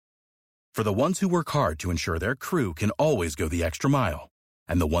For the ones who work hard to ensure their crew can always go the extra mile,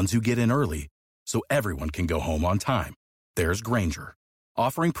 and the ones who get in early so everyone can go home on time, there's Grainger,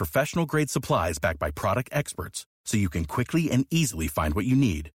 offering professional-grade supplies backed by product experts so you can quickly and easily find what you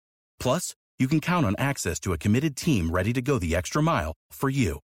need. Plus, you can count on access to a committed team ready to go the extra mile for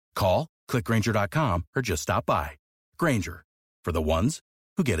you. Call, click Grainger.com, or just stop by. Grainger, for the ones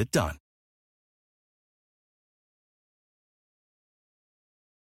who get it done.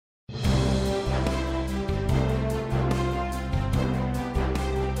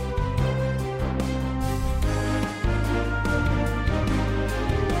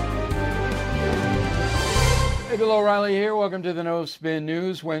 Hey, Bill O'Reilly here. Welcome to the No Spin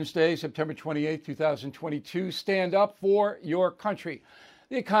News, Wednesday, September 28, 2022. Stand up for your country.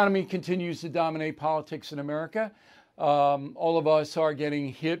 The economy continues to dominate politics in America. All of us are getting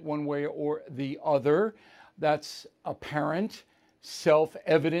hit one way or the other. That's apparent,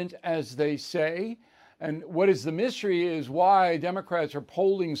 self-evident, as they say. And what is the mystery is why Democrats are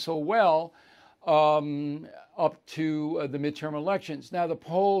polling so well up to the midterm elections. Now, the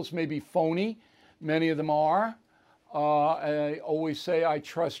polls may be phony. Many of them are. I always say I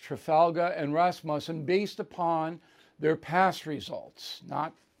trust Trafalgar and Rasmussen based upon their past results,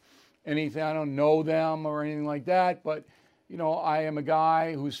 not anything. I don't know them or anything like that, but you know, I am a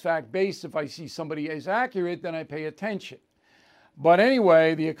guy who's fact-based. If I see somebody is accurate, then I pay attention. But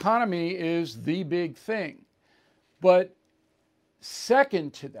anyway, the economy is the big thing. But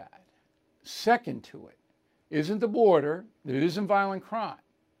second to it, isn't the border, it isn't violent crime.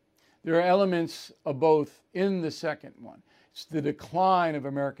 There are elements of both in the second one. It's the decline of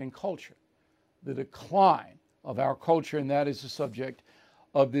American culture, the decline of our culture, and that is the subject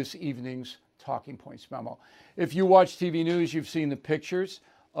of this evening's Talking Points memo. If you watch TV news, you've seen the pictures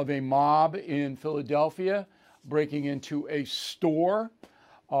of a mob in Philadelphia breaking into a store,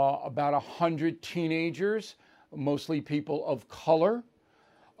 about 100 teenagers, mostly people of color,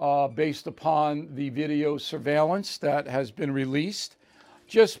 based upon the video surveillance that has been released.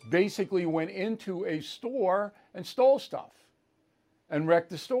 Just basically went into a store and stole stuff and wrecked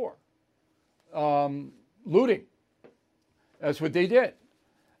the store. Looting. That's what they did.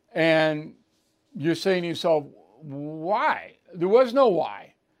 And you're saying to yourself, why? There was no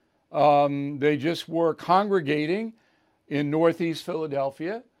why. They just were congregating in Northeast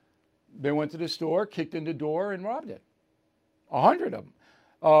Philadelphia. They went to the store, kicked in the door, and robbed it. 100 of them.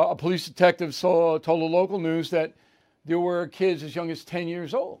 A police detective told the local news that there were kids as young as 10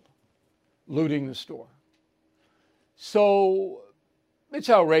 years old looting the store. So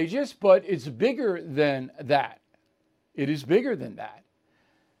it's outrageous, but it's bigger than that. It is bigger than that.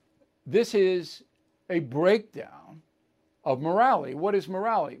 This is a breakdown of morality. What is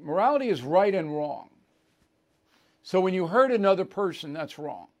morality? Morality is right and wrong. So when you hurt another person, that's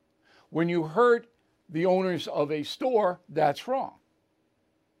wrong. When you hurt the owners of a store, that's wrong.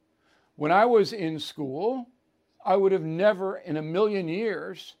 When I was in school, I would have never in a million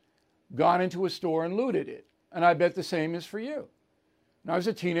years gone into a store and looted it. And I bet the same is for you. When I was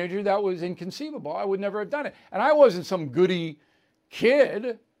a teenager, that was inconceivable. I would never have done it. And I wasn't some goody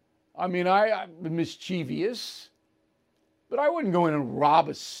kid. I mean, I'm mischievous. But I wouldn't go in and rob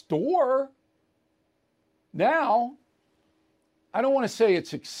a store. Now, I don't want to say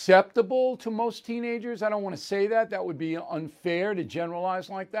it's acceptable to most teenagers. I don't want to say that. That would be unfair to generalize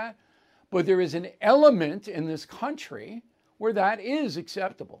like that. But there is an element in this country where that is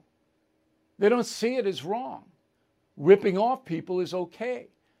acceptable. They don't see it as wrong. Ripping off people is okay.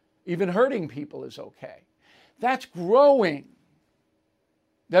 Even hurting people is okay. That's growing.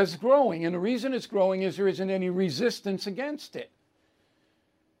 That's growing. And the reason it's growing is there isn't any resistance against it.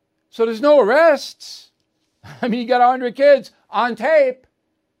 So there's no arrests. I mean, you got 100 kids on tape.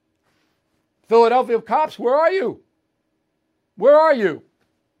 Philadelphia cops, where are you? Where are you?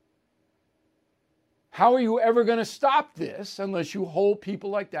 How are you ever going to stop this unless you hold people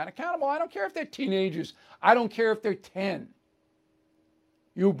like that accountable? I don't care if they're teenagers. I don't care if they're 10.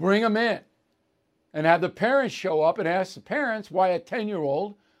 You bring them in and have the parents show up and ask the parents why a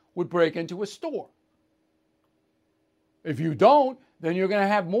 10-year-old would break into a store. If you don't, then you're going to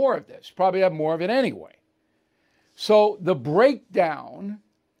have more of this. Probably have more of it anyway. So the breakdown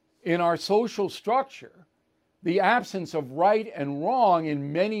in our social structure, the absence of right and wrong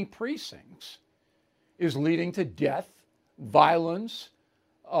in many precincts, is leading to death, violence.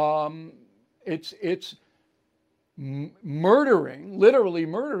 It's murdering, literally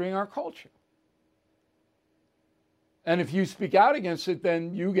murdering our culture. And if you speak out against it,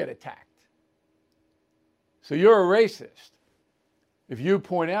 then you get attacked. So you're a racist. If you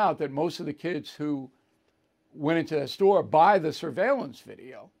point out that most of the kids who went into the store by the surveillance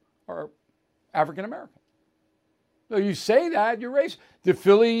video are African American. So you say that, you're racist. Did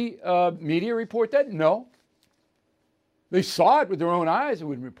Philly media report that? No. They saw it with their own eyes and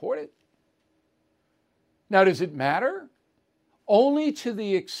wouldn't report it. Now, does it matter? Only to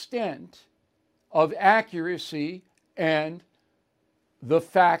the extent of accuracy and the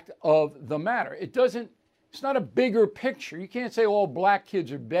fact of the matter. It's not a bigger picture. You can't say all black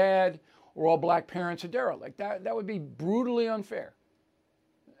kids are bad or all black parents are derelict. That would be brutally unfair.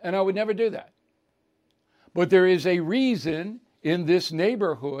 And I would never do that. But there is a reason in this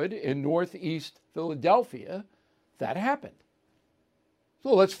neighborhood in Northeast Philadelphia that happened.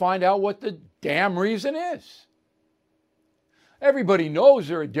 So let's find out what the damn reason is. Everybody knows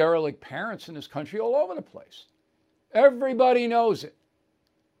there are derelict parents in this country all over the place. Everybody knows it.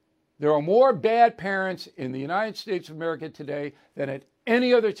 There are more bad parents in the United States of America today than at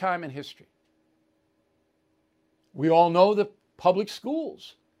any other time in history. We all know the public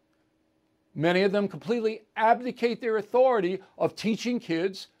schools. Many of them completely abdicate their authority of teaching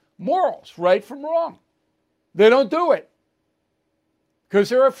kids morals, right from wrong. They don't do it because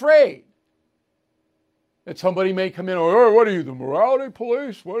they're afraid that somebody may come in, oh, what are you, the morality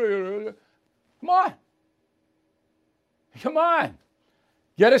police? What are you? Come on. Come on.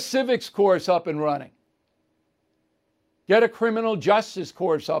 Get a civics course up and running. Get a criminal justice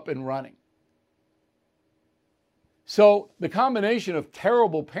course up and running. So the combination of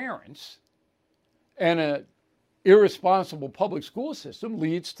terrible parents and an irresponsible public school system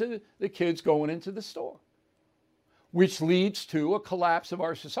leads to the kids going into the store, which leads to a collapse of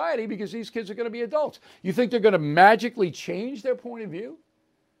our society because these kids are going to be adults. You think they're going to magically change their point of view?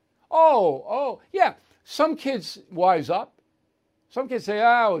 Oh, yeah. Some kids wise up. Some kids say,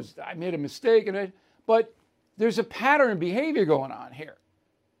 I made a mistake. But there's a pattern of behavior going on here.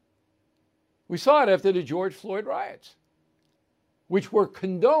 We saw it after the George Floyd riots, which were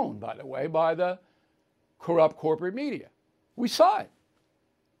condoned, by the way, by the corrupt corporate media. We saw it.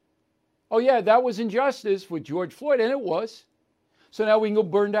 Oh, yeah, that was injustice with George Floyd, and it was. So now we can go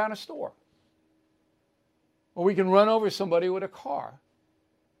burn down a store. Or we can run over somebody with a car.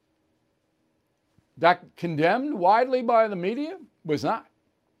 That condemned widely by the media? Was not.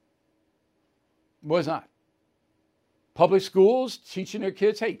 Was not. Public schools teaching their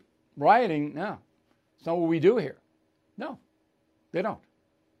kids, hey, rioting, no. It's not what we do here. No, they don't.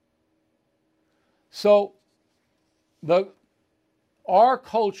 So our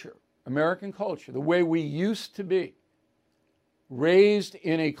culture, American culture, the way we used to be, raised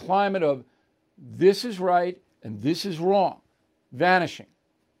in a climate of this is right and this is wrong, vanishing.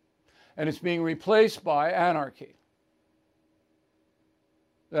 And it's being replaced by anarchy.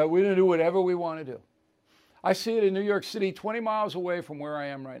 That we're going to do whatever we want to do. I see it in New York City, 20 miles away from where I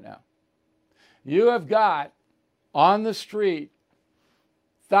am right now. You have got on the street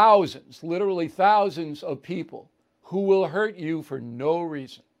thousands, literally thousands of people who will hurt you for no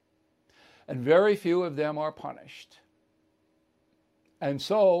reason. And very few of them are punished. And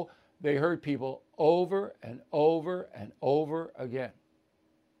so they hurt people over and over and over again.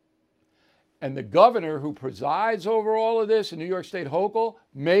 And the governor who presides over all of this in New York State Hochul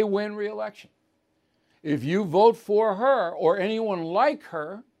may win re-election. If you vote for her or anyone like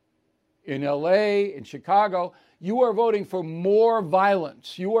her in LA, in Chicago, you are voting for more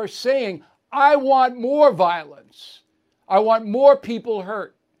violence. You are saying, I want more violence. I want more people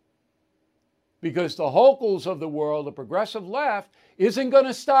hurt. Because the Hochuls of the world, the progressive left, isn't going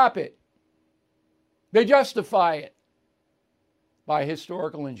to stop it. They justify it by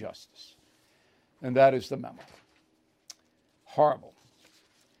historical injustice. And that is the memo. Horrible.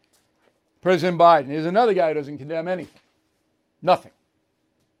 President Biden is another guy who doesn't condemn anything. Nothing.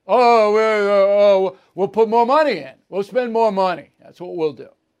 We'll put more money in. We'll spend more money. That's what we'll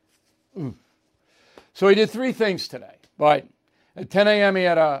do. So he did three things today, Biden. At 10 a.m. he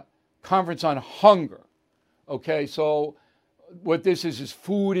had a conference on hunger. Okay, so what this is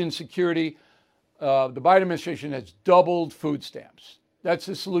food insecurity. The Biden administration has doubled food stamps. That's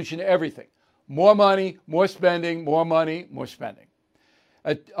the solution to everything. More money, more spending, more money, more spending.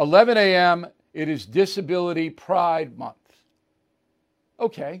 At 11 a.m., it is Disability Pride Month.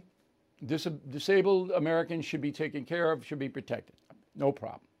 Okay, disabled Americans should be taken care of, should be protected. No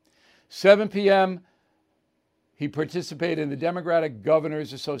problem. 7 p.m., he participated in the Democratic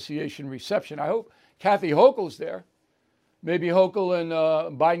Governors Association reception. I hope Kathy Hochul's there. Maybe Hochul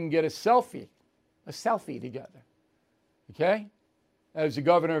and Biden get a selfie together. Okay? As the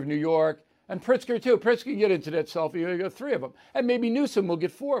governor of New York. And Pritzker, too. Pritzker get into that selfie. You got three of them. And maybe Newsom will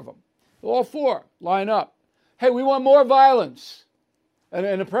get four of them. All four line up. Hey, we want more violence.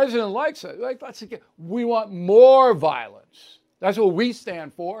 And the president likes it. We want more violence. That's what we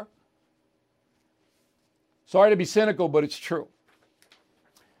stand for. Sorry to be cynical, but it's true.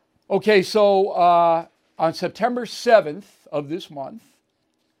 Okay, so on September 7th of this month,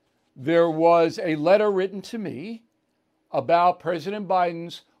 there was a letter written to me about President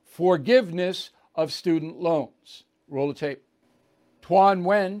Biden's forgiveness of student loans. Roll the tape. Tuan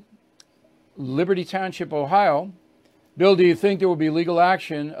Nguyen, Liberty Township, Ohio. Bill, do you think there will be legal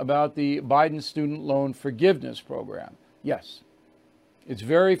action about the Biden student loan forgiveness program? Yes. It's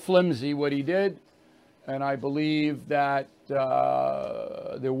very flimsy what he did, and I believe that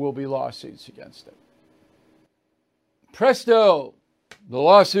there will be lawsuits against it. Presto, the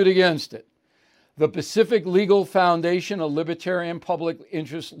lawsuit against it. The Pacific Legal Foundation, a libertarian public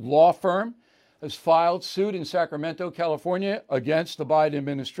interest law firm, has filed suit in Sacramento, California against the Biden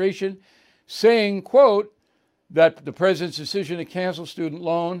administration, saying, quote, that the president's decision to cancel student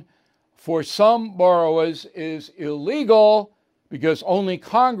loan for some borrowers is illegal because only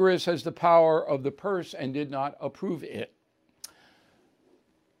Congress has the power of the purse and did not approve it.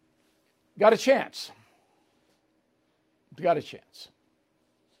 Got a chance. Got a chance.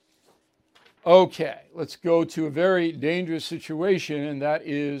 Okay, let's go to a very dangerous situation, and that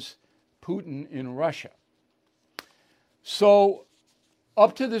is Putin in Russia. So,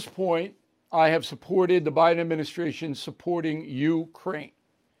 up to this point, I have supported the Biden administration supporting Ukraine.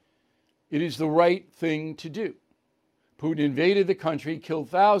 It is the right thing to do. Putin invaded the country, killed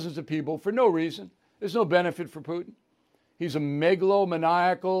thousands of people for no reason. There's no benefit for Putin. He's a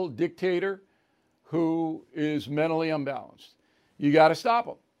megalomaniacal dictator who is mentally unbalanced. You got to stop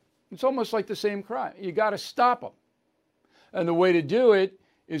him. It's almost like the same crime. You got to stop him. And the way to do it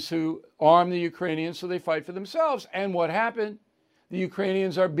is to arm the Ukrainians so they fight for themselves. And what happened? The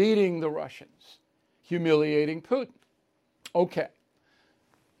Ukrainians are beating the Russians, humiliating Putin. Okay,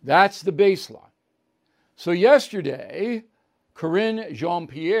 that's the baseline. So yesterday, Karine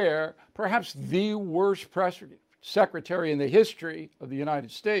Jean-Pierre, perhaps the worst press secretary in the history of the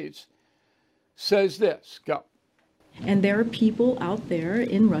United States, says this. Go. And there are people out there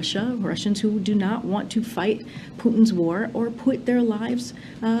in Russia, Russians who do not want to fight Putin's war or put their lives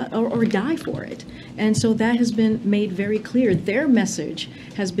or die for it. And so that has been made very clear. Their message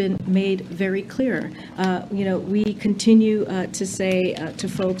has been made very clear. We continue to say to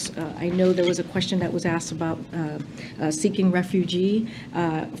folks, I know there was a question that was asked about seeking refugee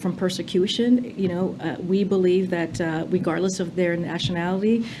from persecution. We believe that regardless of their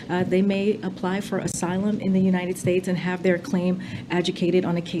nationality, they may apply for asylum in the United States and have their claim adjudicated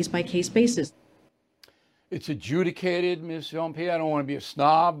on a case-by-case basis. It's adjudicated, Ms. Jean-Pierre. I don't want to be a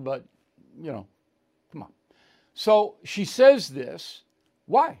snob, but, come on. So she says this.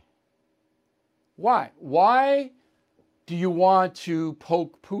 Why? Why? Why do you want to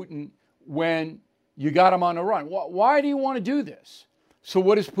poke Putin when you got him on the run? Why do you want to do this? So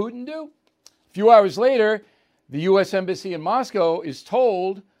what does Putin do? A few hours later, the U.S. Embassy in Moscow is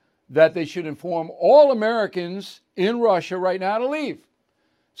told that they should inform all Americans in Russia right now to leave.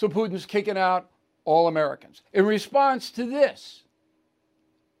 So Putin's kicking out all Americans. In response to this,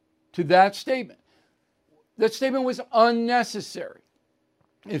 to that statement was unnecessary.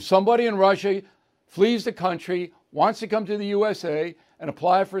 If somebody in Russia flees the country, wants to come to the USA and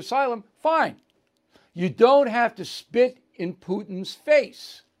apply for asylum, fine. You don't have to spit in Putin's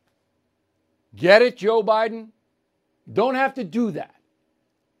face. Get it, Joe Biden? Don't have to do that.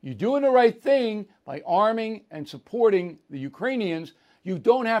 You're doing the right thing by arming and supporting the Ukrainians. You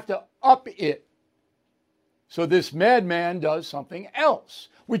don't have to up it. So this madman does something else,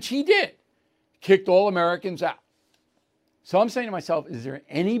 which he did. Kicked all Americans out. So I'm saying to myself, is there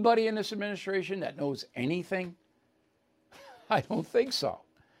anybody in this administration that knows anything? I don't think so.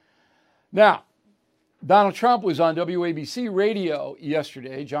 Now, Donald Trump was on WABC radio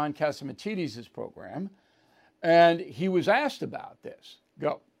yesterday, John Catsimatidis' program, and he was asked about this.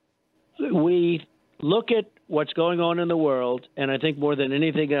 Go. We look at what's going on in the world, and I think more than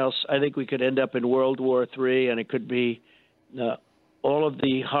anything else, I think we could end up in World War III, and it could be all of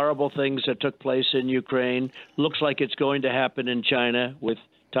the horrible things that took place in Ukraine. Looks like it's going to happen in China with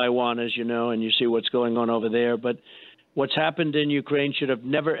Taiwan, as you know, and you see what's going on over there. But what's happened in Ukraine should have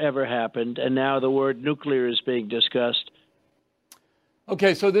never, ever happened, and now the word nuclear is being discussed.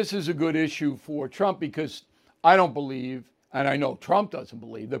 Okay, so this is a good issue for Trump because I don't believe, and I know Trump doesn't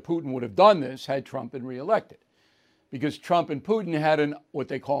believe, that Putin would have done this had Trump been reelected. Because Trump and Putin had what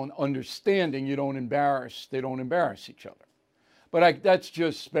they call an understanding. They don't embarrass each other. But that's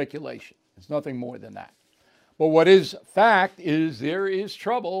just speculation. It's nothing more than that. But what is fact is there is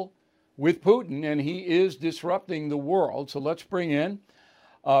trouble with Putin, and he is disrupting the world. So let's bring in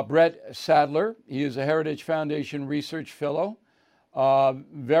Brett Sadler. He is a Heritage Foundation Research Fellow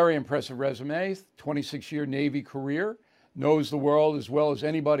Very impressive resume, 26-year Navy career, knows the world as well as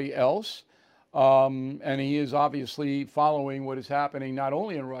anybody else. And he is obviously following what is happening not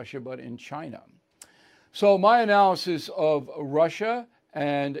only in Russia, but in China. So my analysis of Russia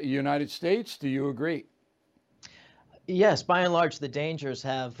and the United States, do you agree? Yes, by and large, the dangers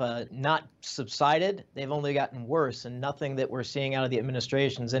have not subsided. They've only gotten worse, and nothing that we're seeing out of the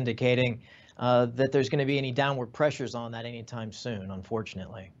administration is indicating that there's going to be any downward pressures on that anytime soon,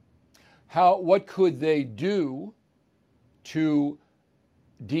 unfortunately. What could they do to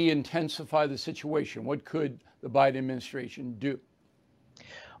de-intensify the situation? What could the Biden administration do?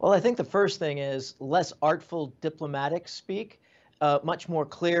 Well, I think the first thing is less artful diplomatic speak, much more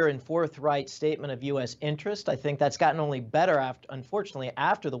clear and forthright statement of U.S. interest. I think that's gotten only better, unfortunately,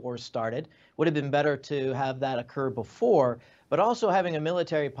 after the war started. Would have been better to have that occur before, but also having a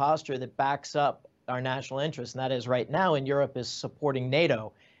military posture that backs up our national interest, and that is right now in Europe is supporting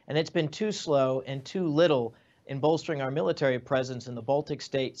NATO. And it's been too slow and too little in bolstering our military presence in the Baltic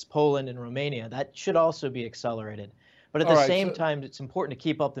states, Poland, and Romania. That should also be accelerated. But at the same time, it's important to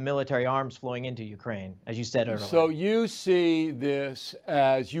keep up the military arms flowing into Ukraine, as you said earlier. So you see this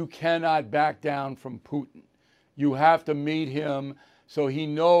as you cannot back down from Putin. You have to meet him so he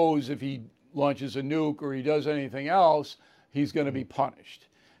knows if he launches a nuke or he does anything else, he's going to be punished.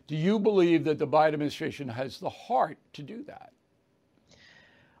 Do you believe that the Biden administration has the heart to do that?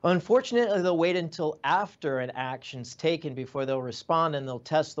 Unfortunately, they'll wait until after an action's taken before they'll respond, and they'll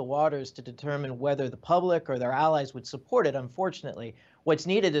test the waters to determine whether the public or their allies would support it. Unfortunately, what's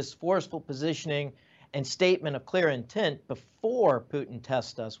needed is forceful positioning and statement of clear intent before Putin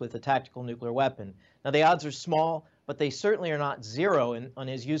tests us with a tactical nuclear weapon. Now, the odds are small, but they certainly are not zero on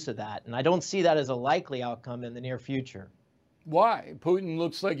his use of that, and I don't see that as a likely outcome in the near future. Why? Putin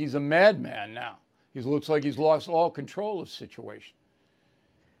looks like he's a madman now. He looks like he's lost all control of the situation.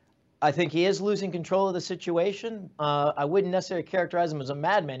 I think he is losing control of the situation. I wouldn't necessarily characterize him as a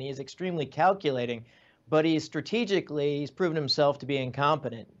madman. He is extremely calculating, but he's proven himself to be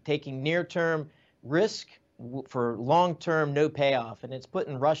incompetent, taking near-term risk for long-term no payoff. And it's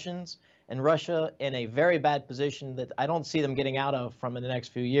putting Russians and Russia in a very bad position that I don't see them getting out of from in the next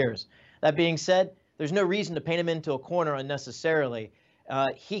few years. That being said, there's no reason to paint him into a corner unnecessarily.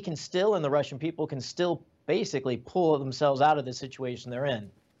 He can still, and the Russian people can still basically pull themselves out of the situation they're in.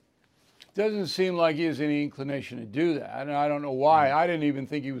 Doesn't seem like he has any inclination to do that, and I don't know why. I didn't even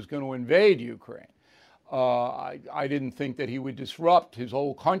think he was going to invade Ukraine. I didn't think that he would disrupt his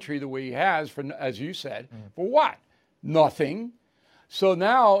whole country the way he has, for, as you said, for what? Nothing. So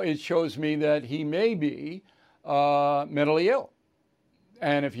now it shows me that he may be mentally ill.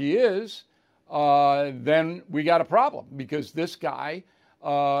 And if he is, then we got a problem, because this guy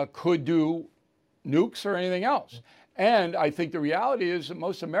could do nukes or anything else. And I think the reality is that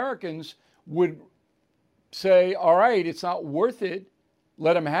most Americans would say, all right, it's not worth it.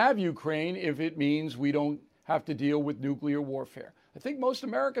 Let him have Ukraine if it means we don't have to deal with nuclear warfare. I think most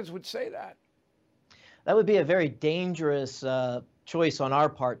Americans would say that. That would be a very dangerous choice on our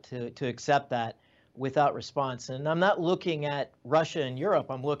part to accept that without response. And I'm not looking at Russia and Europe.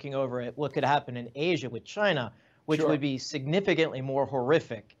 I'm looking over at what could happen in Asia with China, which would be significantly more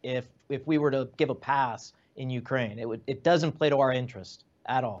horrific if we were to give a pass in Ukraine. It doesn't play to our interest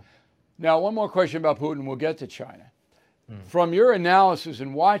at all. Now, one more question about Putin. We'll get to China. From your analysis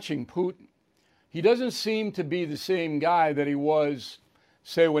and watching Putin, he doesn't seem to be the same guy that he was,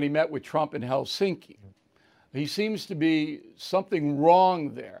 say, when he met with Trump in Helsinki. He seems to be something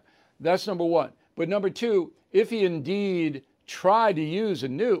wrong there. That's number one. But number two, if he indeed tried to use a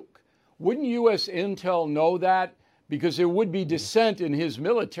nuke, wouldn't U.S. intel know that? Because there would be dissent in his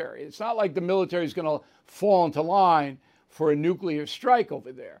military. It's not like the military is going to fall into line for a nuclear strike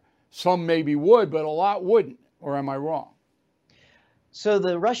over there. Some maybe would, but a lot wouldn't. Or am I wrong? So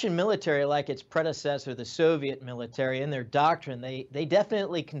the Russian military, like its predecessor, the Soviet military, in their doctrine, they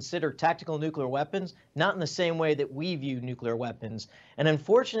definitely consider tactical nuclear weapons, not in the same way that we view nuclear weapons. And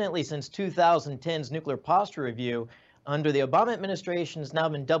unfortunately, since 2010's nuclear posture review, under the Obama administration has now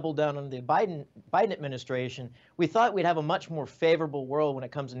been doubled down under the Biden administration, we thought we'd have a much more favorable world when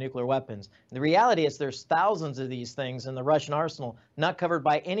it comes to nuclear weapons. And the reality is there's thousands of these things in the Russian arsenal, not covered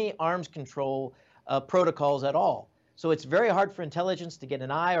by any arms control protocols at all. So it's very hard for intelligence to get an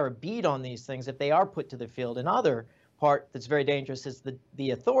eye or a bead on these things if they are put to the field. Another part that's very dangerous is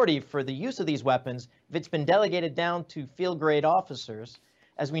the authority for the use of these weapons, if it's been delegated down to field-grade officers,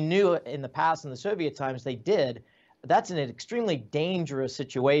 as we knew in the past in the Soviet times they did, that's an extremely dangerous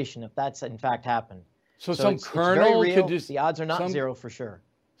situation if that's in fact happened. So some colonel could just... The odds are not zero for sure.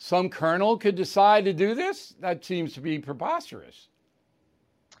 Some colonel could decide to do this? That seems to be preposterous.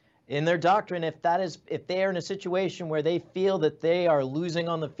 in their doctrine, if they are in a situation where they feel that they are losing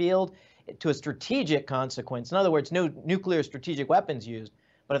on the field to a strategic consequence, in other words, no nuclear strategic weapons used,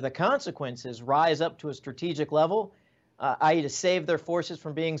 but if the consequences rise up to a strategic level, i.e. to save their forces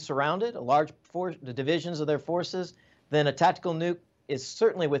from being surrounded, the divisions of their forces, then a tactical nuke is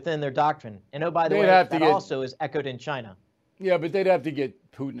certainly within their doctrine. And oh, by the way, that also is echoed in China. Yeah, but they'd have to get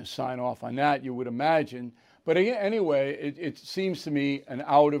Putin to sign off on that, you would imagine. But anyway, it seems to me an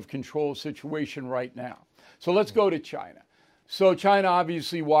out of control situation right now. So let's go to China. So China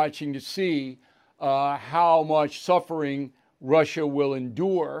obviously watching to see how much suffering Russia will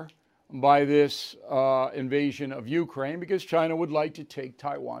endure by this invasion of Ukraine, because China would like to take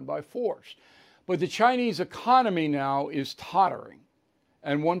Taiwan by force. But the Chinese economy now is tottering,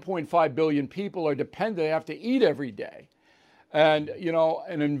 and 1.5 billion people are dependent. They have to eat every day. And, you know,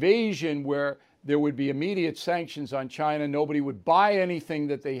 an invasion where there would be immediate sanctions on China, nobody would buy anything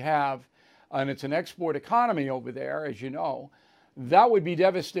that they have, and it's an export economy over there, as you know, that would be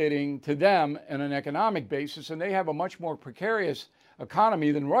devastating to them on an economic basis. And they have a much more precarious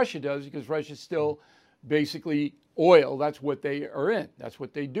economy than Russia does, because Russia's still basically oil. That's what they are in. That's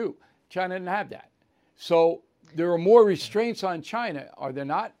what they do. China didn't have that. So there are more restraints on China, are there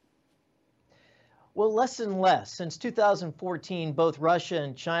not? Well, less and less. Since 2014, both Russia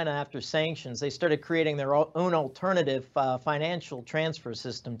and China, after sanctions, they started creating their own alternative financial transfer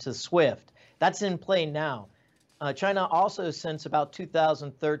system to SWIFT. That's in play now. China also, since about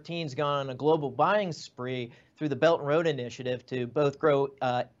 2013, has gone on a global buying spree through the Belt and Road Initiative to both grow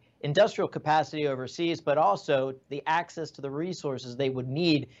industrial capacity overseas, but also the access to the resources they would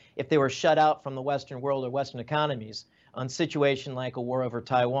need if they were shut out from the Western world or Western economies on a situation like a war over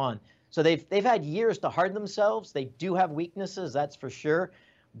Taiwan. So they've had years to harden themselves. They do have weaknesses, that's for sure.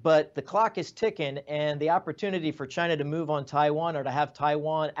 But the clock is ticking, and the opportunity for China to move on Taiwan or to have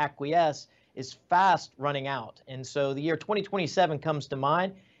Taiwan acquiesce is fast running out. And so the year 2027 comes to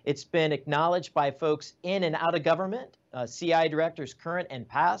mind. It's been acknowledged by folks in and out of government, CI directors current and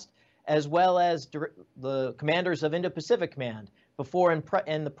past, as well as the commanders of Indo-Pacific Command before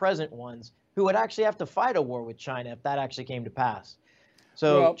and the present ones, who would actually have to fight a war with China if that actually came to pass.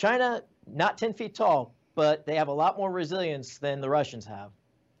 So well, China, not 10 feet tall, but they have a lot more resilience than the Russians have.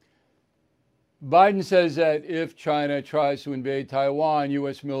 Biden says that if China tries to invade Taiwan,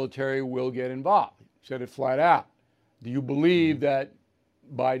 U.S. military will get involved. He said it flat out. Do you believe that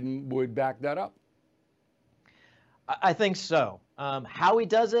Biden would back that up? I think so. How he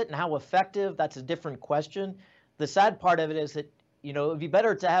does it and how effective, that's a different question. The sad part of it is that, you know, it'd be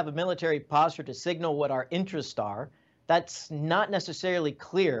better to have a military posture to signal what our interests are. That's not necessarily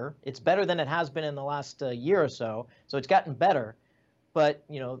clear. It's better than it has been in the last year or so. So it's gotten better. But,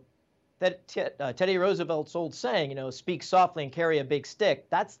 you know, that Teddy Roosevelt's old saying, you know, speak softly and carry a big stick,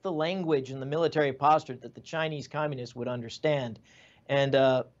 that's the language and the military posture that the Chinese communists would understand. And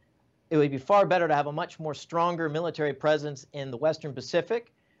it would be far better to have a much more stronger military presence in the Western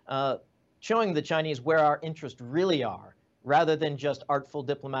Pacific, showing the Chinese where our interests really are, rather than just artful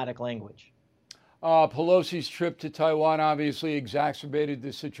diplomatic language. Pelosi's trip to Taiwan obviously exacerbated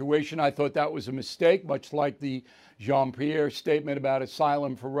the situation. I thought that was a mistake, much like the Jean-Pierre statement about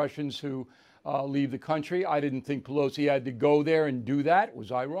asylum for Russians who leave the country. I didn't think Pelosi had to go there and do that.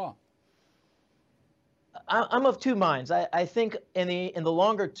 Was I wrong? I'm of two minds. I think in the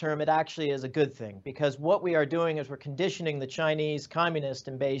longer term, it actually is a good thing, because what we are doing is we're conditioning the Chinese communists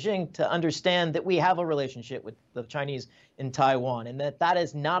in Beijing to understand that we have a relationship with the Chinese in Taiwan, and that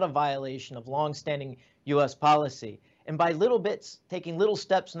is not a violation of longstanding U.S. policy. And by little bits, taking little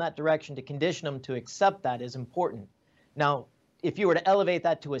steps in that direction to condition them to accept that is important. Now, if you were to elevate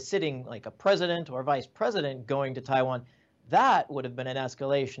that to a sitting like a president or vice president going to Taiwan, that would have been an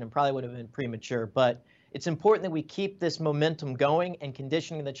escalation and probably would have been premature. But it's important that we keep this momentum going and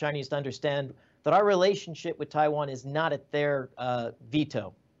conditioning the Chinese to understand that our relationship with Taiwan is not at their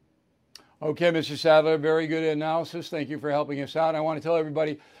veto. Okay, Mr. Sadler, very good analysis. Thank you for helping us out. I want to tell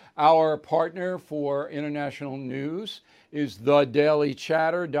everybody our partner for international news is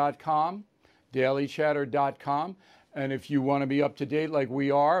thedailychatter.com, dailychatter.com. And if you want to be up to date like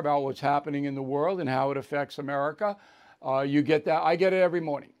we are about what's happening in the world and how it affects America, you get that. I get it every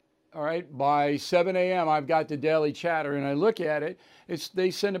morning. All right, by 7 a.m., I've got the Daily Chatter, and I look at it.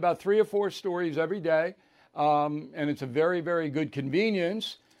 They send about 3 or 4 stories every day, and it's a very, very good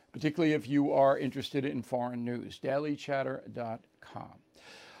convenience, particularly if you are interested in foreign news. Dailychatter.com.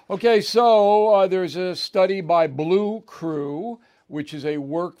 Okay, so there's a study by Blue Crew, which is a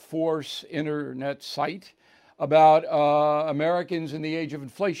workforce internet site, about Americans in the age of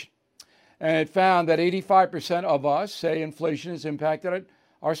inflation. And it found that 85% of us say inflation has impacted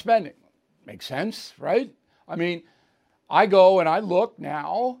our spending. Makes sense, right? I mean, I go and I look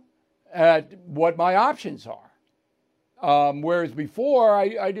now at what my options are. Whereas before,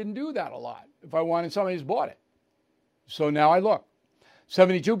 I didn't do that a lot. If I wanted something, I just bought it. So now I look.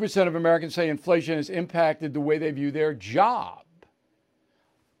 72% of Americans say inflation has impacted the way they view their job.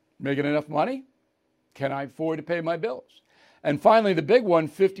 Making enough money? Can I afford to pay my bills? And finally, the big one,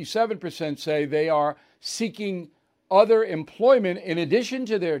 57% say they are seeking other employment in addition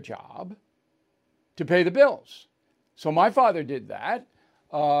to their job to pay the bills. So my father did that.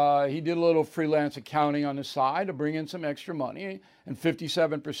 He did a little freelance accounting on the side to bring in some extra money, and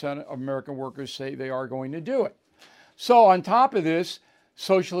 57% of American workers say they are going to do it. So on top of this,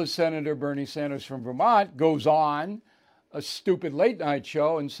 Socialist Senator Bernie Sanders from Vermont goes on a stupid late night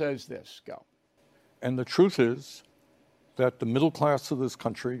show and says this. Go. And the truth is that the middle class of this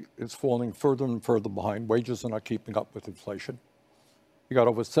country is falling further and further behind. Wages are not keeping up with inflation. You got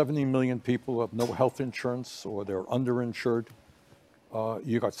over 70 million people who have no health insurance or they're underinsured.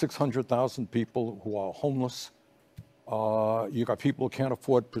 You got 600,000 people who are homeless. You got people who can't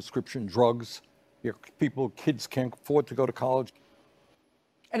afford prescription drugs. You got people, kids can't afford to go to college.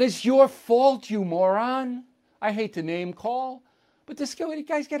 And it's your fault, you moron. I hate to name call, but this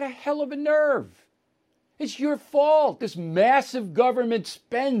guy's got a hell of a nerve. It's your fault. This massive government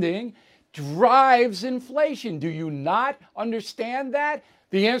spending drives inflation. Do you not understand that?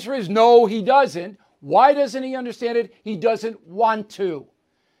 The answer is no, he doesn't. Why doesn't he understand it? He doesn't want to.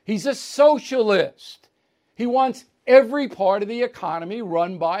 He's a socialist. He wants every part of the economy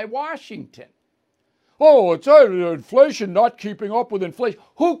run by Washington. Oh, it's inflation not keeping up with inflation.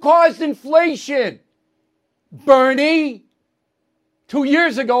 Who caused inflation? Bernie. 2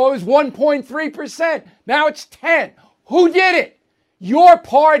 years ago, it was 1.3%. Now it's 10. Who did it? Your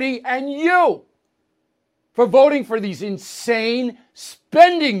party and you for voting for these insane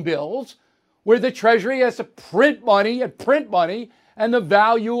spending bills where the Treasury has to print money, and the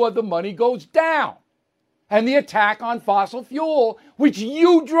value of the money goes down. And the attack on fossil fuel, which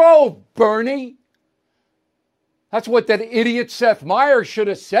you drove, Bernie. That's what that idiot Seth Meyers should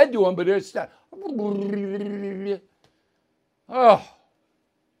have said to him, but it's that. Oh.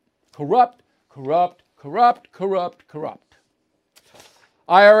 Corrupt.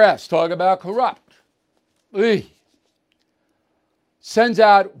 IRS, talk about corrupt. Sends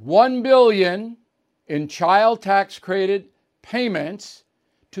out $1 billion in child tax credit payments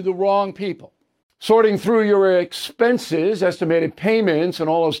to the wrong people. Sorting through your expenses, estimated payments, and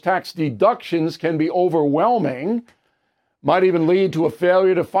all those tax deductions can be overwhelming. Might even lead to a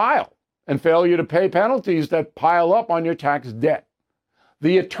failure to file and failure to pay penalties that pile up on your tax debt.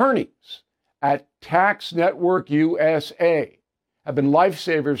 The attorneys at Tax Network USA have been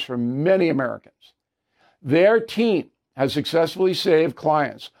lifesavers for many Americans. Their team has successfully saved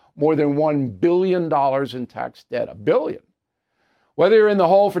clients more than $1 billion in tax debt. $1 billion. Whether you're in the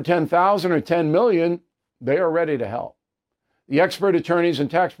hole for $10,000 or $10 million, they are ready to help. The expert attorneys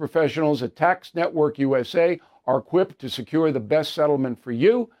and tax professionals at Tax Network USA are equipped to secure the best settlement for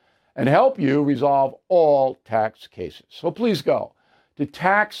you and help you resolve all tax cases. So please go to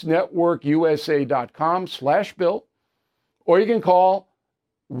taxnetworkusa.com/bill, or you can call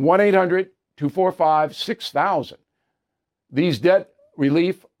 1-800-245-6000. These debt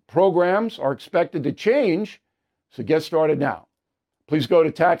relief programs are expected to change, so get started now. Please go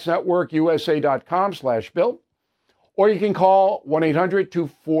to taxnetworkusa.com/bill, or you can call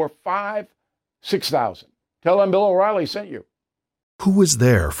 1-800-245-6000. Tell them Bill O'Reilly sent you. Who is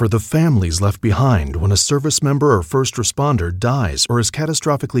there for the families left behind when a service member or first responder dies or is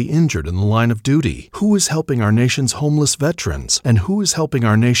catastrophically injured in the line of duty? Who is helping our nation's homeless veterans? And who is helping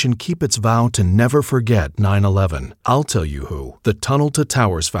our nation keep its vow to never forget 9/11? I'll tell you who. The Tunnel to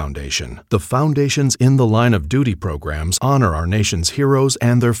Towers Foundation. The foundation's In the Line of Duty programs honor our nation's heroes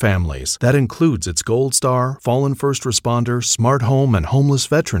and their families. That includes its Gold Star, Fallen First Responder, Smart Home, and Homeless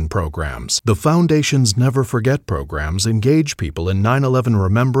Veteran programs. The foundation's Never Forget programs engage people in 9/11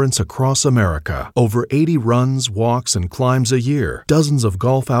 remembrance across America. Over 80 runs, walks, and climbs a year, dozens of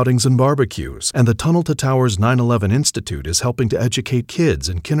golf outings and barbecues, and the Tunnel to Towers 9/11 Institute is helping to educate kids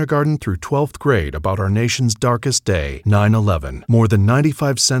in kindergarten through 12th grade about our nation's darkest day, 9/11. More than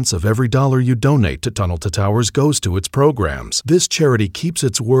 95 cents of every dollar you donate to Tunnel to Towers goes to its programs. This charity keeps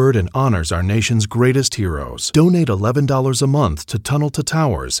its word and honors our nation's greatest heroes. Donate $11 a month to Tunnel to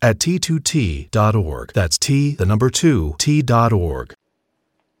Towers at t2t.org. That's t2t.org.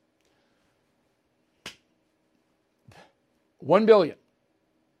 $1 billion.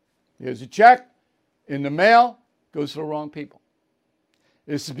 Here's a check in the mail, goes to the wrong people.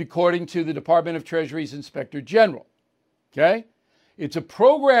 This is according to the Department of Treasury's Inspector General. Okay? It's a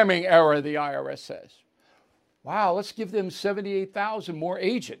programming error, the IRS says. Wow, let's give them 78,000 more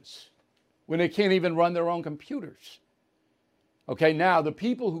agents when they can't even run their own computers. Okay, now the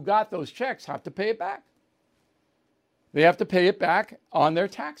people who got those checks have to pay it back. They have to pay it back on their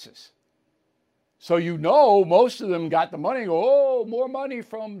taxes. So you know most of them got the money, go, oh, more money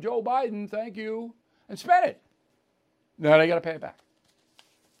from Joe Biden, thank you, and spend it. Now they got to pay it back.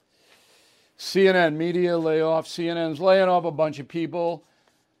 CNN media layoff. CNN's laying off a bunch of people.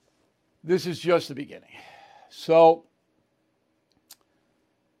 This is just the beginning. So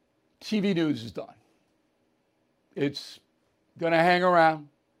TV news is done. It's going to hang around,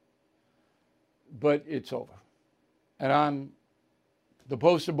 but it's over. And I'm the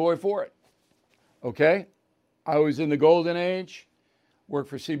poster boy for it. Okay? I was in the golden age, worked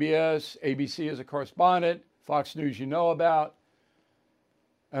for CBS, ABC as a correspondent, Fox News you know about.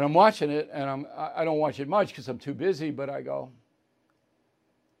 And I'm watching it, and I don't watch it much because I'm too busy, but I go,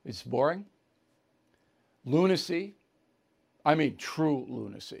 it's boring. Lunacy. I mean, true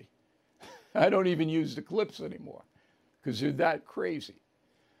lunacy. I don't even use the clips anymore because they're that crazy.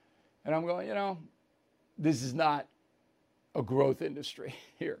 And I'm going, this is not a growth industry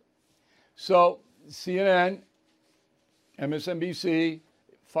here. So CNN, MSNBC,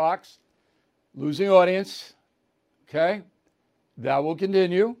 Fox, losing audience, okay? That will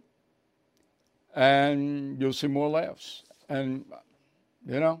continue, and you'll see more layoffs. And,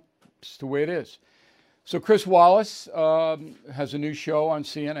 it's the way it is. So Chris Wallace has a new show on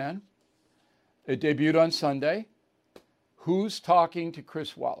CNN. It debuted on Sunday. Who's talking to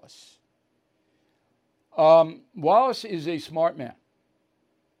Chris Wallace? Wallace is a smart man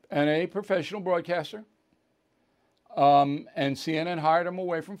and a professional broadcaster. And CNN hired him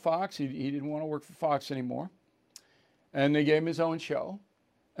away from Fox. He didn't want to work for Fox anymore. And they gave him his own show,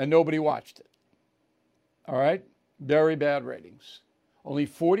 and nobody watched it. All right? Very bad ratings. Only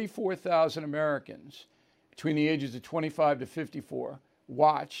 44,000 Americans between the ages of 25 to 54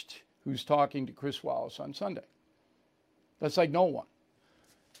 watched Who's Talking to Chris Wallace on Sunday. That's like no one.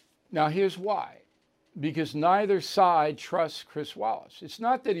 Now, here's why. Because neither side trusts Chris Wallace. It's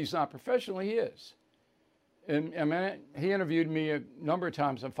not that he's not professional, he is. And I mean, he interviewed me a number of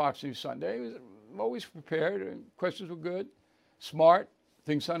times on Fox News Sunday. He was always prepared, and questions were good, smart,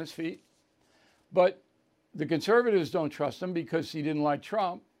 thinks on his feet. But the conservatives don't trust him because he didn't like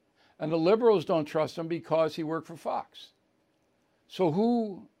Trump, and the liberals don't trust him because he worked for Fox. So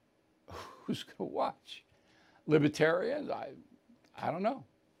who's going to watch? Libertarians? I don't know.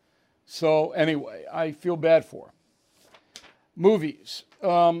 So anyway, I feel bad for him. Movies.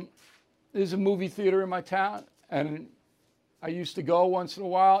 There's a movie theater in my town, and I used to go once in a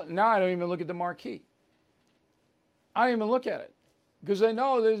while. Now I don't even look at the marquee. I don't even look at it because I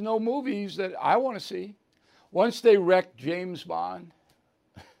know there's no movies that I want to see. Once they wrecked James Bond,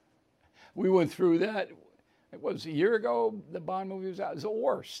 we went through that. It was a year ago the Bond movie was out. It was the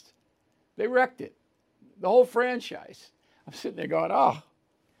worst. They wrecked it. The whole franchise. I'm sitting there going, oh.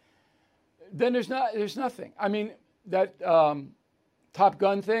 Then there's nothing. I mean, that Top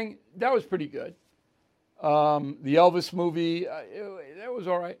Gun thing, that was pretty good. The Elvis movie, that was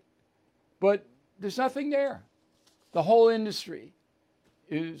all right. But there's nothing there. The whole industry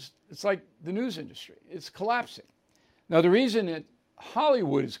it's like the news industry. It's collapsing. Now, the reason that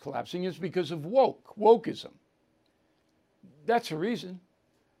Hollywood is collapsing is because of wokeism. That's the reason.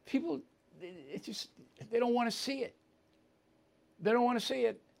 People, they don't want to see it. They don't want to see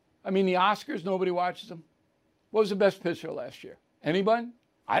it. I mean, the Oscars, nobody watches them. What was the best picture last year? Anyone?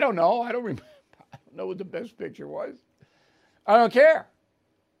 I don't know. I don't remember. I don't know what the best picture was. I don't care.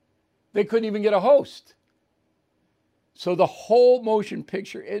 They couldn't even get a host. So the whole motion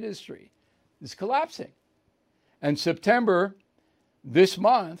picture industry is collapsing. And September, this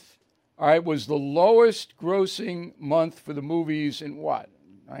month, all right, was the lowest grossing month for the movies in what?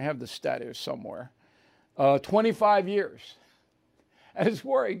 I have the stat here somewhere. 25 years. And it's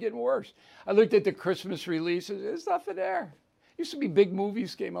getting worse. I looked at the Christmas releases. There's nothing there. Used to be big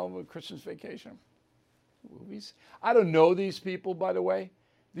movies came over with Christmas Vacation. Movies. I don't know these people, by the way.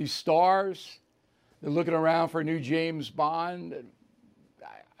 These stars. They're looking around for a new James Bond. I don't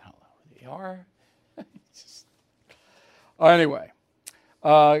know who they are. Anyway,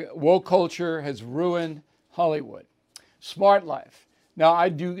 woke culture has ruined Hollywood. Smart life. Now, I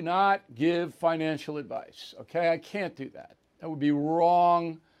do not give financial advice, okay? I can't do that. That would be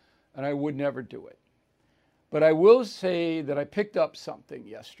wrong, and I would never do it. But I will say that I picked up something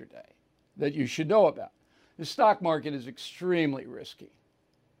yesterday that you should know about. The stock market is extremely risky.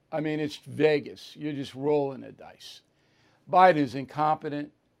 I mean, it's Vegas. You're just rolling the dice. Biden is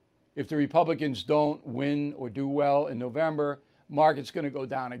incompetent. If the Republicans don't win or do well in November, Market's going to go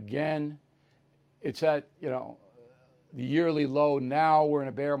down again. It's at, the yearly low. Now we're in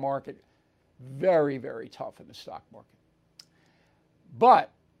a bear market. Very, very tough in the stock market.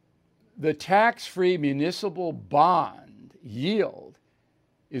 But the tax-free municipal bond yield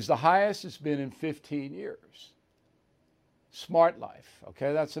is the highest it's been in 15 years. Smart Life,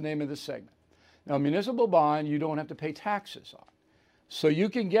 okay? That's the name of the segment. Now, municipal bond, you don't have to pay taxes on. So you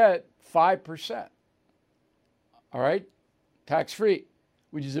can get 5%, all right, tax-free,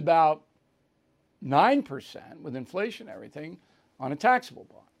 which is about 9% with inflation and everything on a taxable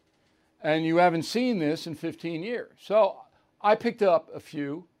bond. And you haven't seen this in 15 years. So I picked up a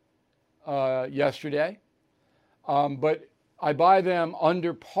few yesterday, but I buy them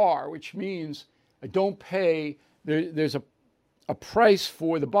under par, which means I don't pay, there's a price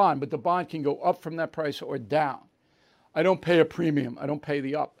for the bond, but the bond can go up from that price or down. I don't pay a premium. I don't pay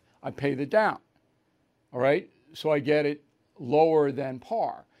the up. I pay the down. All right? So I get it lower than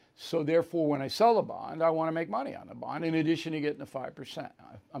par. So therefore, when I sell a bond, I want to make money on the bond in addition to getting the 5%.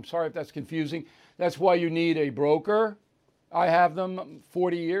 I'm sorry if that's confusing. That's why you need a broker. I have them,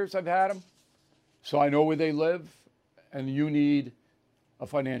 40 years I've had them. So I know where they live. And you need a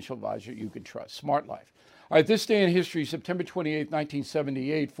financial advisor you can trust. Smart Life. All right, this day in history, September 28,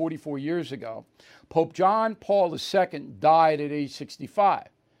 1978, 44 years ago, Pope John Paul II died at age 65.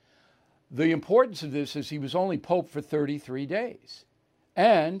 The importance of this is he was only Pope for 33 days.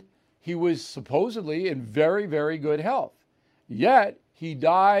 And he was supposedly in very, very good health. Yet, he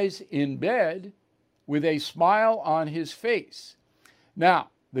dies in bed with a smile on his face. Now,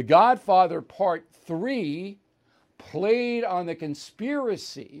 The Godfather Part 3 played on the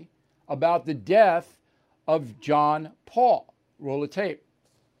conspiracy about the death of John Paul. Roll a tape.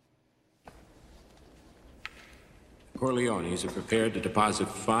 Corleones are prepared to deposit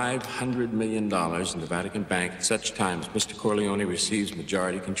 $500 million in the Vatican Bank at such time as Mr. Corleone receives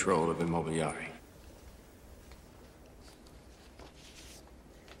majority control of Immobiliare.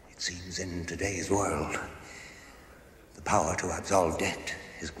 It seems in today's world, the power to absolve debt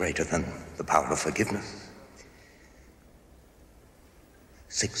is greater than the power of forgiveness.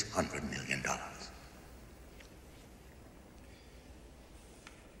 $600 million.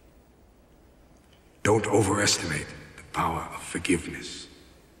 Don't overestimate the power of forgiveness.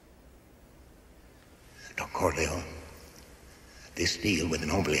 Don Corleone, this deal with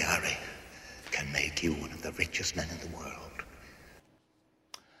Immobiliare can make you one of the richest men in the world.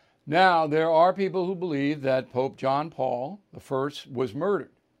 Now, there are people who believe that Pope John Paul I was murdered.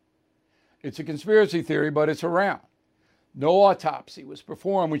 It's a conspiracy theory, but it's around. No autopsy was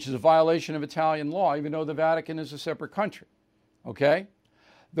performed, which is a violation of Italian law, even though the Vatican is a separate country. Okay?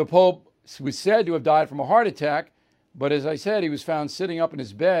 The Pope was said to have died from a heart attack, but as I said, he was found sitting up in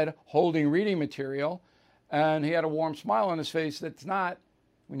his bed holding reading material, and he had a warm smile on his face. That's not,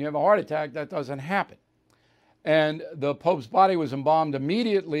 when you have a heart attack, that doesn't happen. And the Pope's body was embalmed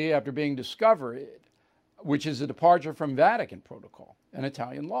immediately after being discovered, which is a departure from Vatican protocol and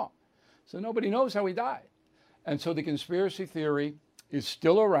Italian law. So nobody knows how he died. And so the conspiracy theory is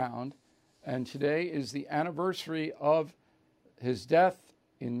still around, and today is the anniversary of his death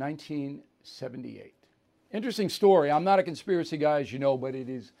in 1978. Interesting story. I'm not a conspiracy guy, as you know, but it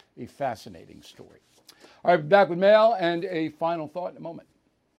is a fascinating story. All right, back with mail and a final thought in a moment.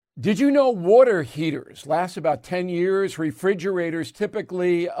 Did you know water heaters last about 10 years, refrigerators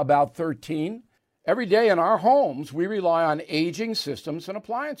typically about 13? Every day in our homes, we rely on aging systems and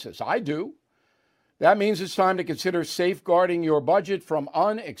appliances. I do. That means it's time to consider safeguarding your budget from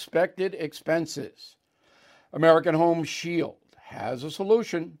unexpected expenses. American Home Shield has a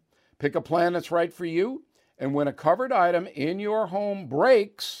solution. Pick a plan that's right for you, and when a covered item in your home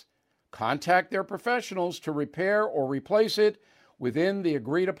breaks, contact their professionals to repair or replace it within the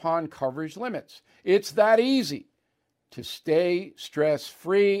agreed-upon coverage limits. It's that easy to stay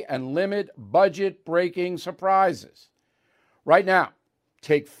stress-free and limit budget-breaking surprises. Right now,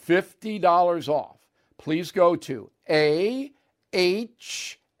 take $50 off. Please go to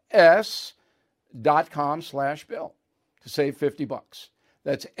ahs.com/bill to save $50.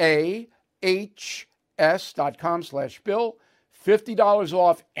 That's ahs.com/bill. $50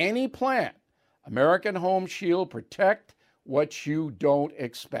 off any plan. American Home Shield, protect what you don't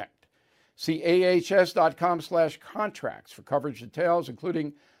expect. See ahs.com/contracts for coverage details,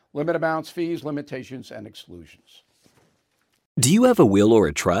 including limit amounts, fees, limitations, and exclusions. Do you have a will or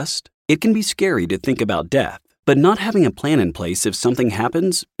a trust? It can be scary to think about death, but not having a plan in place if something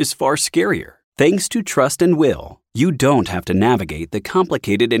happens is far scarier. Thanks to Trust and Will, you don't have to navigate the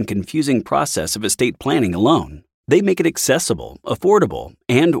complicated and confusing process of estate planning alone. They make it accessible, affordable,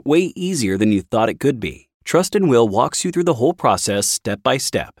 and way easier than you thought it could be. Trust and Will walks you through the whole process step by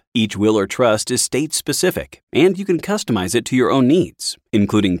step. Each will or trust is state-specific, and you can customize it to your own needs,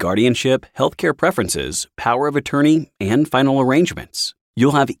 including guardianship, healthcare preferences, power of attorney, and final arrangements.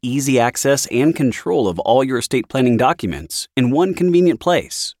 You'll have easy access and control of all your estate planning documents in one convenient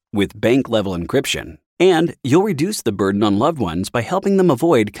place with bank-level encryption. And you'll reduce the burden on loved ones by helping them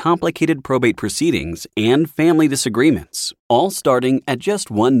avoid complicated probate proceedings and family disagreements, all starting at just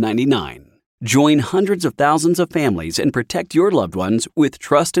 $199. Join hundreds of thousands of families and protect your loved ones with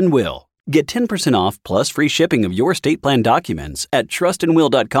Trust and Will. Get 10% off plus free shipping of your estate plan documents at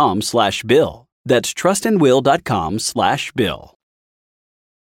trustandwill.com/bill. That's trustandwill.com/bill.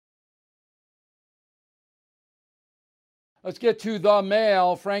 Let's get to the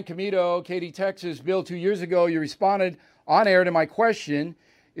mail. Frank Camito, Katy, Texas. Bill, 2 years ago, you responded on air to my question,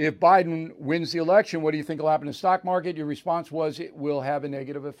 if Biden wins the election, what do you think will happen to the stock market? Your response was it will have a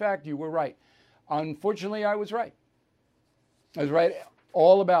negative effect. You were right. Unfortunately, I was right. I was right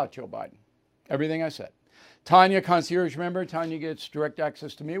all about Joe Biden. Everything I said. Tanya, concierge member. Tanya gets direct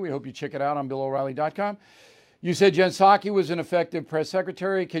access to me. We hope you check it out on BillO'Reilly.com. You said Jen Psaki was an effective press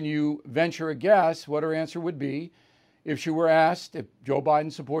secretary. Can you venture a guess what her answer would be if she were asked if Joe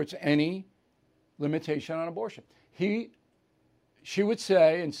Biden supports any limitation on abortion? She would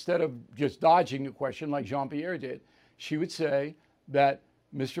say, instead of just dodging the question like Jean-Pierre did, she would say that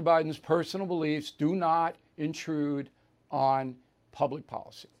Mr. Biden's personal beliefs do not intrude on public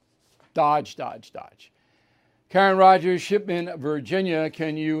policy. Dodge, dodge, dodge. Karen Rogers, Shipman, Virginia,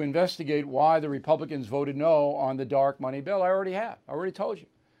 can you investigate why the Republicans voted no on the dark money bill? I already have. I already told you.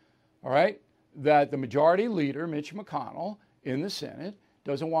 All right? That the majority leader, Mitch McConnell, in the Senate,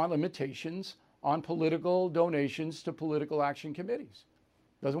 doesn't want limitations on political donations to political action committees.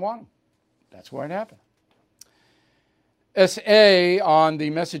 Doesn't want them. That's why it happened. SA on the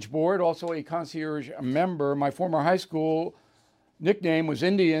message board, also a concierge member. My former high school nickname was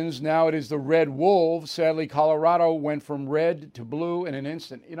Indians. Now it is the Red Wolves. Sadly, Colorado went from red to blue in an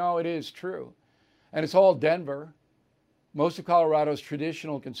instant. You know, it is true. And it's all Denver. Most of Colorado is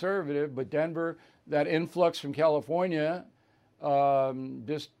traditional conservative, but Denver, that influx from California,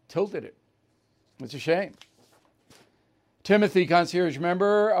 just tilted it. It's a shame. Timothy, concierge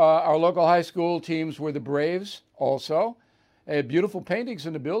member. Our local high school teams were the Braves also. They had beautiful paintings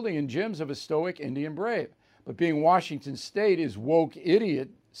in the building and gyms of a stoic Indian brave. But being Washington State is woke idiot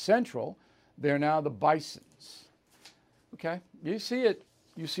central, they're now the Bisons. Okay, you see it.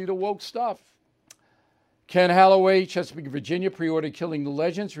 You see the woke stuff. Ken Holloway, Chesapeake, Virginia, pre-ordered Killing the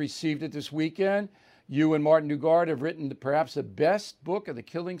Legends, received it this weekend. You and Martin Dugard have written perhaps the best book of the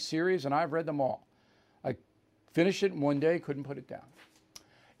Killing series, and I've read them all. I finished it in one day, couldn't put it down.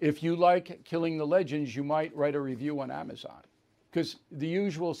 If you like Killing the Legends, you might write a review on Amazon, because the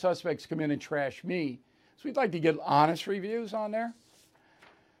usual suspects come in and trash me. So we'd like to get honest reviews on there.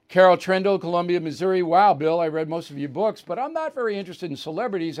 Carol Trendle, Columbia, Missouri. Wow, Bill, I read most of your books, but I'm not very interested in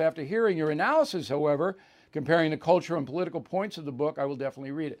celebrities. After hearing your analysis, however, comparing the cultural and political points of the book, I will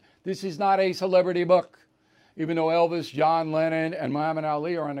definitely read it. This is not a celebrity book. Even though Elvis, John Lennon, and Muhammad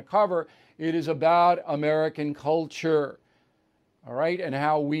Ali are on the cover, it is about American culture, all right, and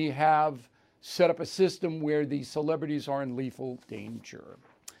how we have set up a system where these celebrities are in lethal danger.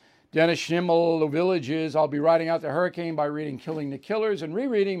 Dennis Schimmel, The Villages. I'll be riding out the hurricane by reading Killing the Killers and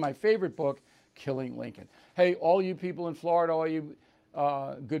rereading my favorite book, Killing Lincoln. Hey, all you people in Florida, all you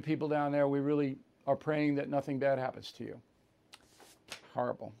good people down there, we really are praying that nothing bad happens to you.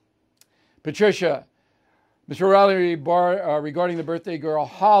 Horrible. Patricia, Mr. O'Reilly, regarding the birthday girl,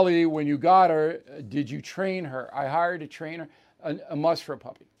 Holly, when you got her, did you train her? I hired a trainer, a must for a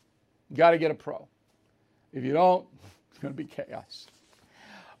puppy. You got to get a pro. If you don't, it's going to be chaos.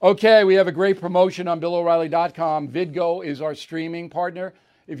 Okay, we have a great promotion on BillO'Reilly.com. Vidgo is our streaming partner.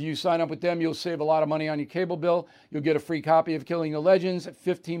 If you sign up with them, you'll save a lot of money on your cable bill. You'll get a free copy of Killing the Legends at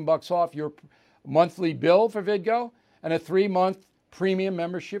 $15 off your monthly bill for Vidgo, and a 3-month premium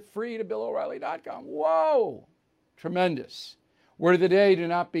membership free to BillO'Reilly.com. Whoa, tremendous. Word of the day, do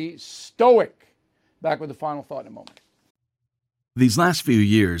not be stoic. Back with the final thought in a moment. These last few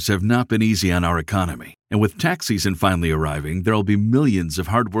years have not been easy on our economy. And with tax season finally arriving, there will be millions of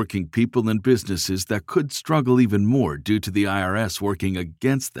hardworking people and businesses that could struggle even more due to the IRS working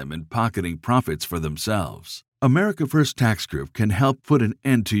against them and pocketing profits for themselves. America First Tax Group can help put an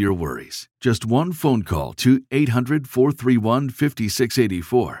end to your worries. Just one phone call to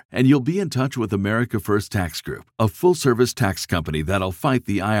 800-431-5684, and you'll be in touch with America First Tax Group, a full-service tax company that'll fight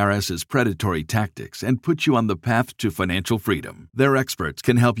the IRS's predatory tactics and put you on the path to financial freedom. Their experts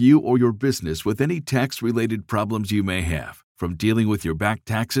can help you or your business with any tax-related problems you may have, from dealing with your back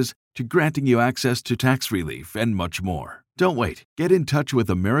taxes to granting you access to tax relief and much more. Don't wait. Get in touch with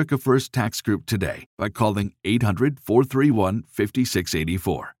America First Tax Group today by calling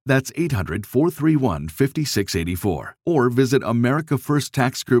 800-431-5684. That's 800-431-5684. Or visit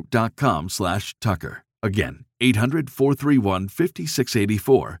americafirsttaxgroup.com/Tucker. Again,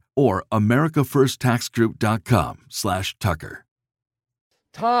 800-431-5684 or americafirsttaxgroup.com/Tucker.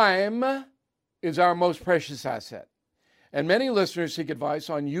 Time is our most precious asset, and many listeners seek advice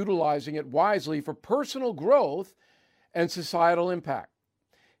on utilizing it wisely for personal growth and societal impact.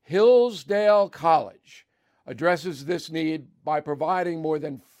 Hillsdale College addresses this need by providing more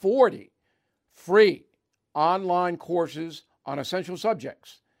than 40 free online courses on essential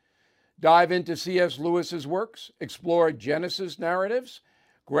subjects. Dive into C.S. Lewis's works, explore Genesis narratives,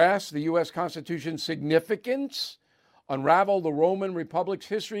 grasp the U.S. Constitution's significance, unravel the Roman Republic's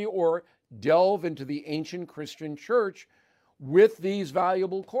history, or delve into the ancient Christian church with these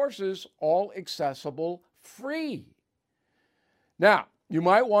valuable courses, all accessible free. Now, you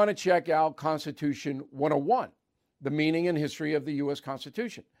might want to check out Constitution 101, the meaning and history of the U.S.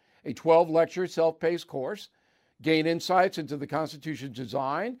 Constitution, a 12-lecture self-paced course. Gain insights into the Constitution's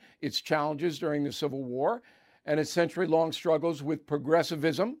design, its challenges during the Civil War, and its century-long struggles with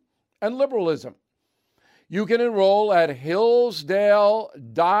progressivism and liberalism. You can enroll at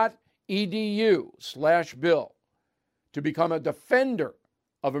hillsdale.edu/bill to become a defender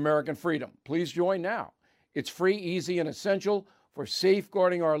of American freedom. Please join now. It's free, easy, and essential for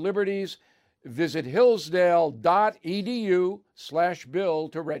safeguarding our liberties. Visit hillsdale.edu/bill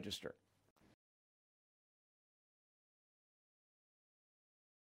to register.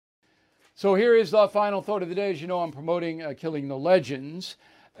 So here is the final thought of the day. As you know, I'm promoting Killing the Legends,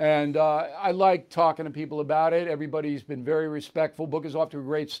 and I like talking to people about it. Everybody's been very respectful. Book is off to a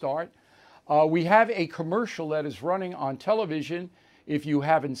great start. We have a commercial that is running on television. If you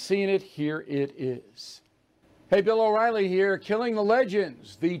haven't seen it, here it is. Hey, Bill O'Reilly here, Killing the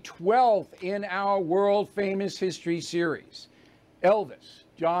Legends, the 12th in our world-famous history series. Elvis,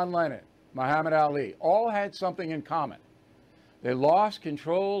 John Lennon, Muhammad Ali, all had something in common. They lost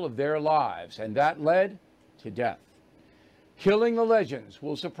control of their lives, and that led to death. Killing the Legends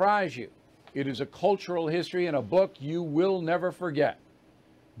will surprise you. It is a cultural history and a book you will never forget.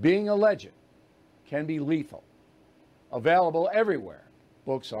 Being a legend can be lethal. Available everywhere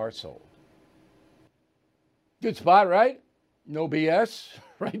books are sold. Good spot, right? No BS,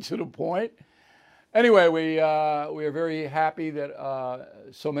 right to the point. Anyway, we are very happy that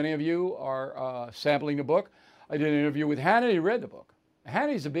so many of you are sampling the book. I did an interview with Hannity. He read the book.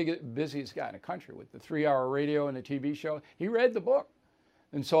 Hannity's the busiest guy in the country with the 3-hour radio and the TV show. He read the book.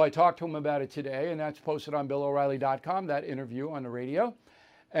 And so I talked to him about it today, and that's posted on BillO'Reilly.com, that interview on the radio.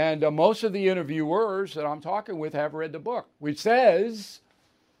 And most of the interviewers that I'm talking with have read the book, which says,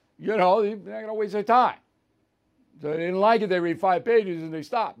 you know, they're not going to waste their time. So they didn't like it, they read 5 pages and they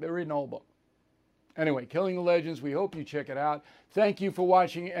stop. They're reading the whole book. Anyway, Killing the Legends, we hope you check it out. Thank you for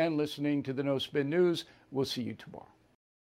watching and listening to the No Spin News. We'll see you tomorrow.